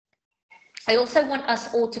I also want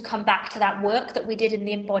us all to come back to that work that we did in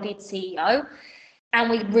the Embodied CEO. And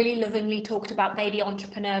we really lovingly talked about baby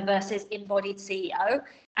entrepreneur versus embodied CEO.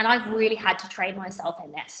 And I've really had to train myself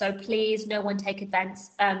in this. So please, no one take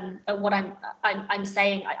offense at what I'm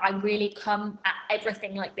saying. I really come at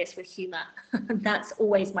everything like this with humor. That's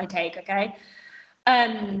always my take, okay?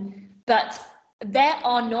 But there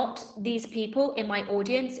are not these people in my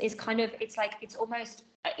audience. It's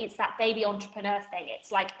that baby entrepreneur thing.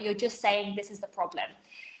 It's like you're just saying this is the problem.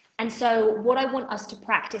 And so what I want us to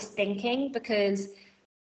practice thinking, because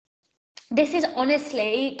this is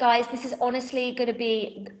honestly, guys, going to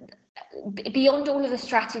be beyond all of the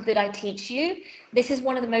strategy that I teach you. This is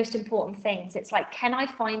one of the most important things. It's like, can I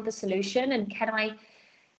find the solution, and can I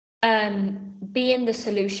be in the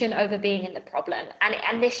solution over being in the problem?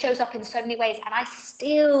 And this shows up in so many ways, and I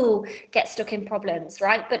still get stuck in problems,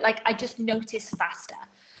 right? But like, I just notice faster.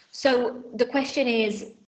 So the question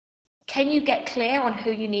is, can you get clear on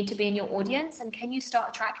who you need to be in your audience, and can you start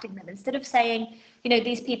attracting them? Instead of saying,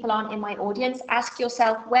 these people aren't in my audience, ask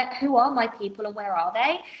yourself, who are my people and where are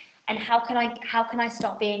they? And how can I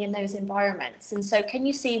start being in those environments? And so can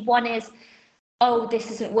you see, one is, oh,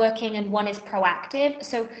 this isn't working, and one is proactive.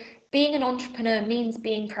 So being an entrepreneur means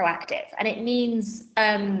being proactive, and it means,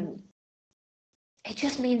 it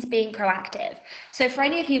just means being proactive. So for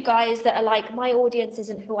any of you guys that are like, my audience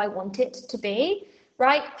isn't who I want it to be,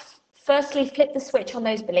 right? Firstly, flip the switch on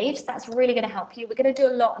those beliefs. That's really going to help you. We're going to do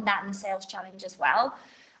a lot on that in the sales challenge as well.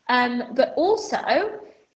 But also,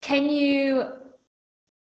 can you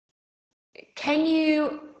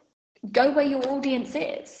go where your audience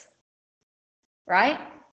is, right?